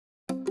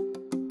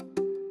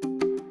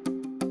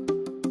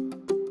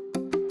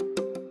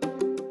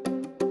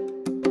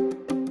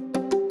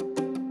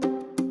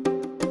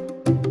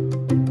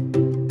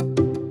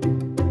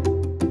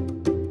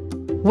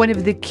One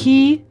of the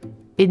key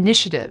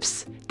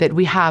initiatives that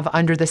we have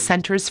under the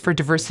Centers for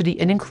Diversity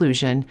and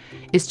Inclusion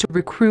is to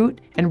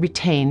recruit and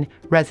retain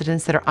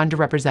residents that are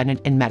underrepresented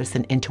in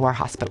medicine into our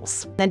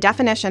hospitals. The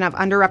definition of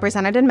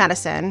underrepresented in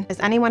medicine is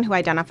anyone who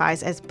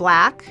identifies as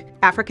Black,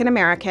 African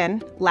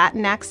American,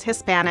 Latinx,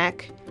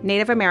 Hispanic,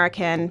 Native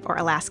American, or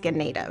Alaskan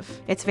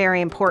Native. It's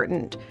very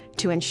important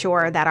to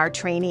ensure that our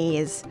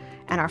trainees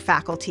and our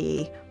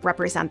faculty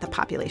represent the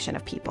population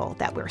of people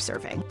that we're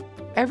serving.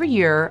 Every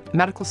year,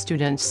 medical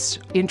students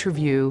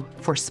interview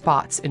for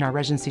spots in our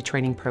residency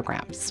training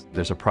programs.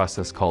 There's a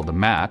process called the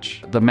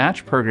match. The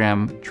match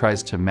program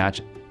tries to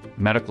match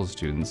medical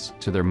students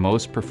to their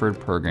most preferred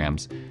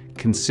programs,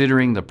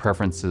 considering the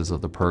preferences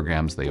of the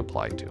programs they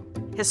apply to.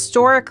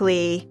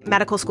 Historically,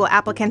 medical school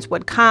applicants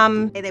would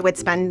come, they would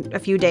spend a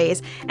few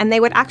days, and they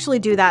would actually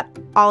do that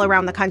all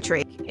around the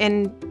country.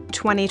 In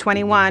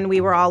 2021,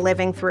 we were all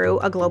living through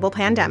a global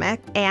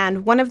pandemic,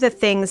 and one of the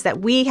things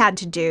that we had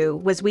to do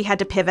was we had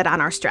to pivot on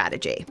our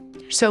strategy.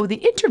 So the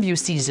interview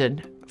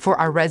season for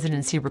our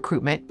residency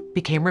recruitment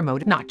became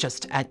remote, not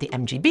just at the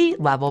MGB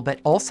level, but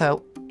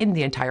also in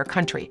the entire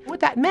country. What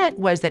that meant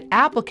was that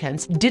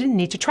applicants didn't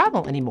need to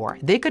travel anymore.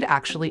 They could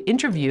actually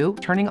interview,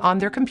 turning on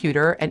their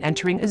computer and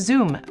entering a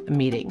Zoom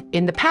meeting.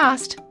 In the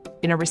past,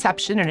 in a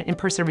reception, in an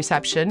in-person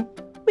reception,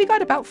 we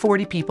got about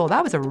 40 people.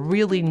 That was a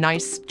really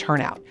nice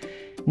turnout.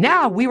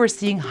 Now we were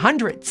seeing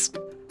hundreds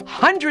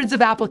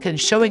of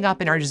applicants showing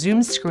up in our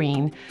Zoom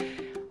screen,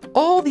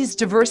 all these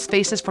diverse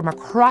faces from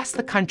across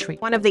the country.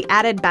 One of the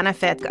added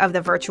benefits of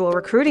the virtual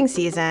recruiting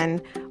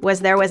season was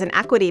there was an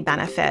equity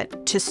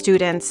benefit to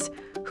students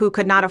who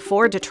could not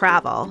afford to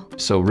travel.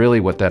 So really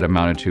what that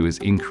amounted to is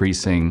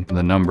increasing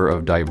the number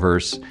of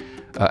diverse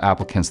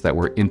applicants that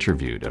were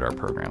interviewed at our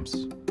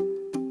programs.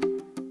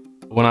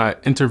 When I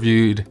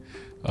interviewed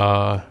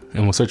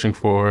and was searching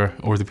for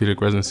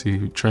orthopedic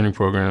residency training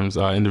programs,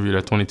 I interviewed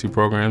at 22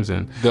 programs,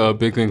 and the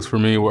big things for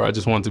me were I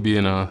just wanted to be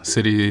in a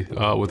city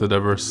with a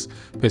diverse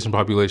patient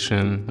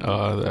population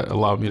that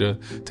allowed me to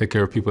take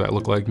care of people that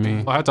look like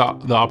me. I had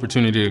the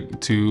opportunity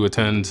to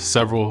attend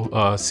several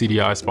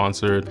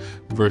CDI-sponsored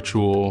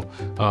virtual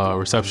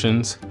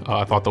receptions.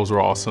 I thought those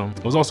were awesome.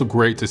 It was also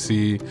great to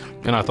see,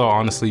 and I thought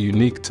honestly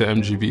unique to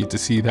MGB, to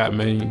see that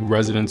many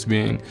residents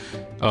being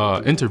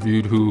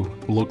interviewed who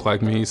look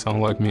like me,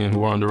 sound like me, and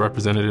who are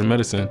underrepresented in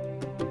medicine.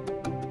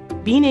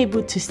 Being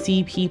able to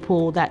see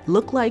people that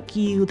look like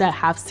you, that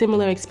have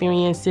similar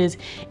experiences,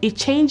 it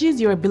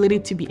changes your ability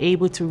to be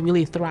able to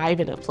really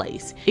thrive in a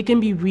place. It can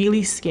be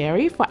really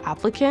scary for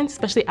applicants,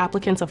 especially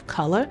applicants of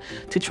color,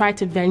 to try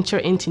to venture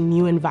into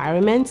new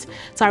environments.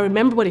 So I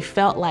remember what it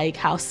felt like,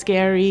 how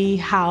scary,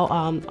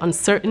 how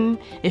uncertain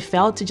it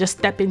felt to just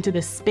step into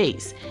this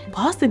space.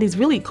 Boston is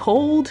really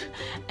cold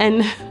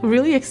and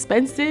really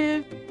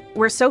expensive.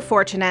 We're so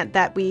fortunate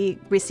that we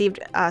received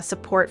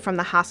support from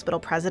the hospital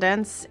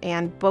presidents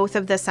and both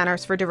of the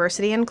Centers for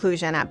Diversity and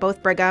Inclusion at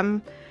both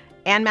Brigham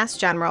and Mass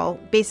General.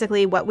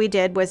 Basically what we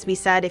did was we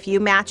said if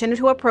you match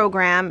into a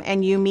program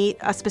and you meet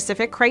a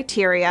specific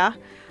criteria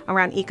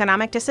around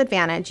economic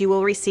disadvantage, you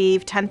will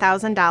receive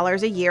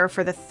 $10,000 a year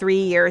for the 3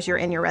 years you're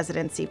in your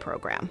residency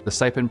program. The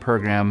stipend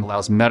program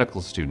allows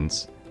medical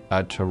students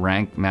to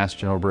rank Mass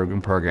General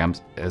Brigham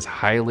programs as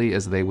highly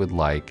as they would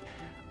like,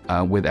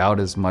 without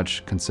as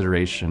much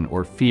consideration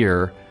or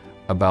fear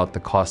about the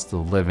cost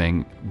of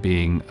living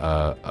being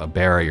a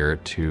barrier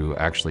to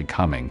actually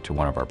coming to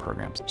one of our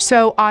programs.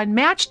 So on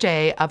match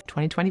day of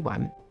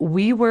 2021,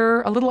 we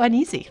were a little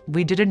uneasy.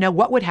 We didn't know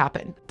what would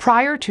happen.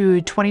 Prior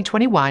to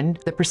 2021,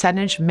 the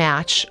percentage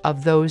match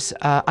of those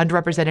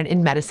underrepresented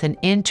in medicine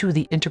into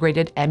the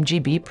integrated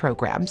MGB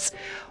programs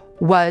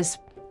was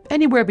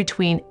anywhere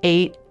between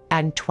 8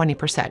 and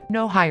 20%,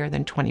 no higher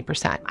than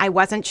 20%. I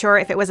wasn't sure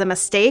if it was a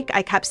mistake.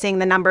 I kept seeing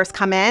the numbers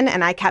come in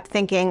and I kept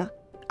thinking,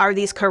 are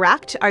these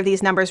correct? Are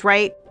these numbers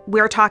right?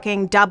 We're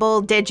talking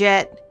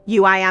double-digit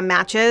UIM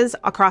matches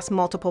across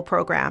multiple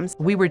programs.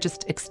 We were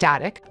just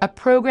ecstatic. A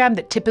program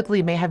that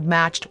typically may have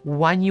matched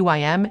 1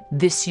 UIM,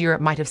 this year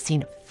might have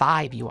seen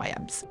 5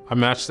 UIMs. I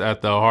matched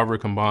at the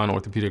Harvard Combined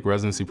Orthopedic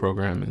Residency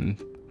Program in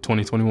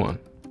 2021.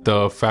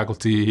 The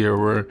faculty here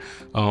were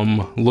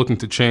looking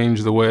to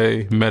change the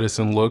way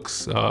medicine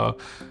looks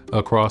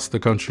across the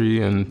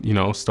country, and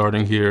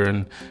starting here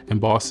in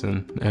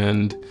Boston.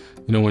 And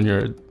when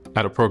you're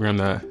at a program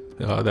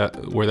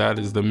where that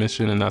is the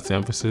mission and that's the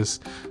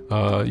emphasis,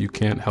 you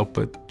can't help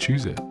but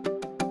choose it.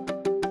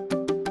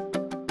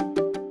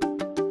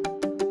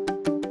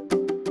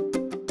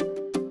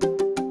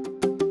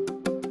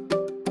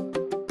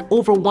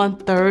 Over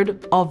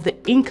 1/3 of the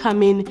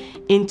incoming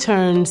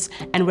interns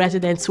and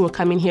residents who are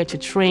coming here to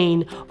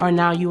train are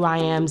now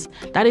UIMs.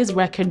 That is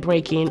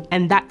record-breaking,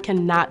 and that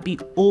cannot be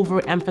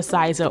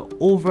overemphasized or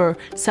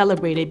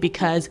over-celebrated,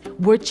 because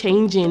we're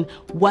changing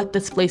what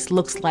this place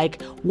looks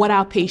like, what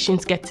our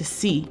patients get to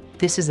see.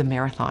 This is a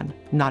marathon,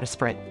 not a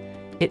sprint.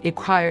 It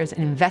requires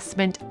an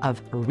investment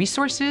of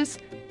resources,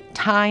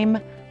 time,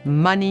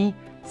 money,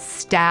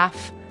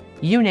 staff,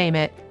 you name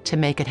it, to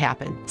make it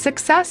happen.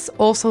 Success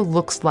also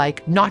looks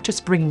like not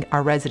just bringing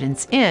our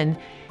residents in,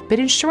 but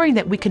ensuring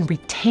that we can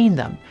retain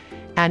them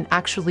and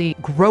actually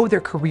grow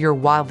their career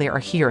while they are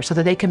here so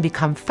that they can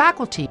become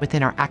faculty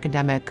within our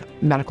academic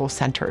medical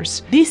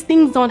centers. These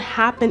things don't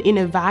happen in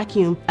a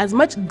vacuum. As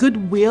much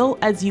goodwill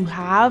as you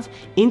have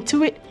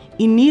into it,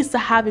 it needs to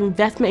have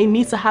investment, it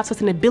needs to have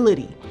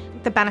sustainability.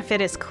 The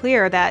benefit is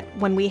clear that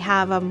when we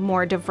have a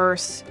more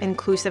diverse,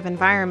 inclusive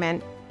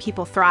environment,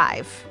 people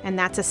thrive, and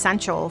that's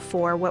essential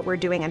for what we're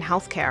doing in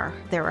healthcare.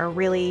 There are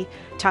really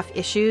tough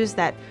issues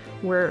that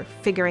we're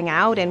figuring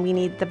out, and we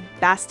need the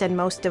best and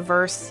most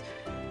diverse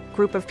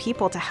group of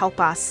people to help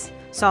us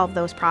solve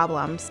those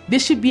problems.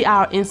 This should be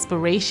our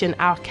inspiration,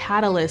 our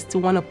catalyst to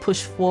want to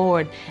push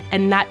forward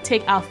and not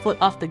take our foot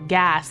off the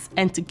gas,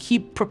 and to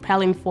keep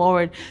propelling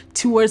forward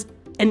towards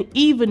an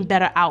even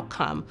better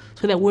outcome,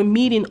 so that we're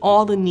meeting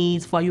all the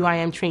needs for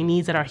UIM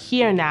trainees that are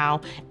here now,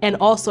 and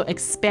also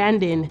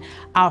expanding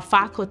our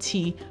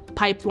faculty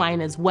pipeline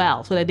as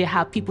well, so that they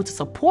have people to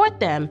support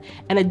them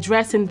and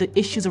addressing the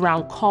issues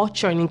around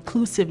culture and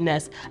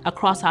inclusiveness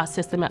across our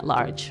system at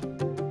large.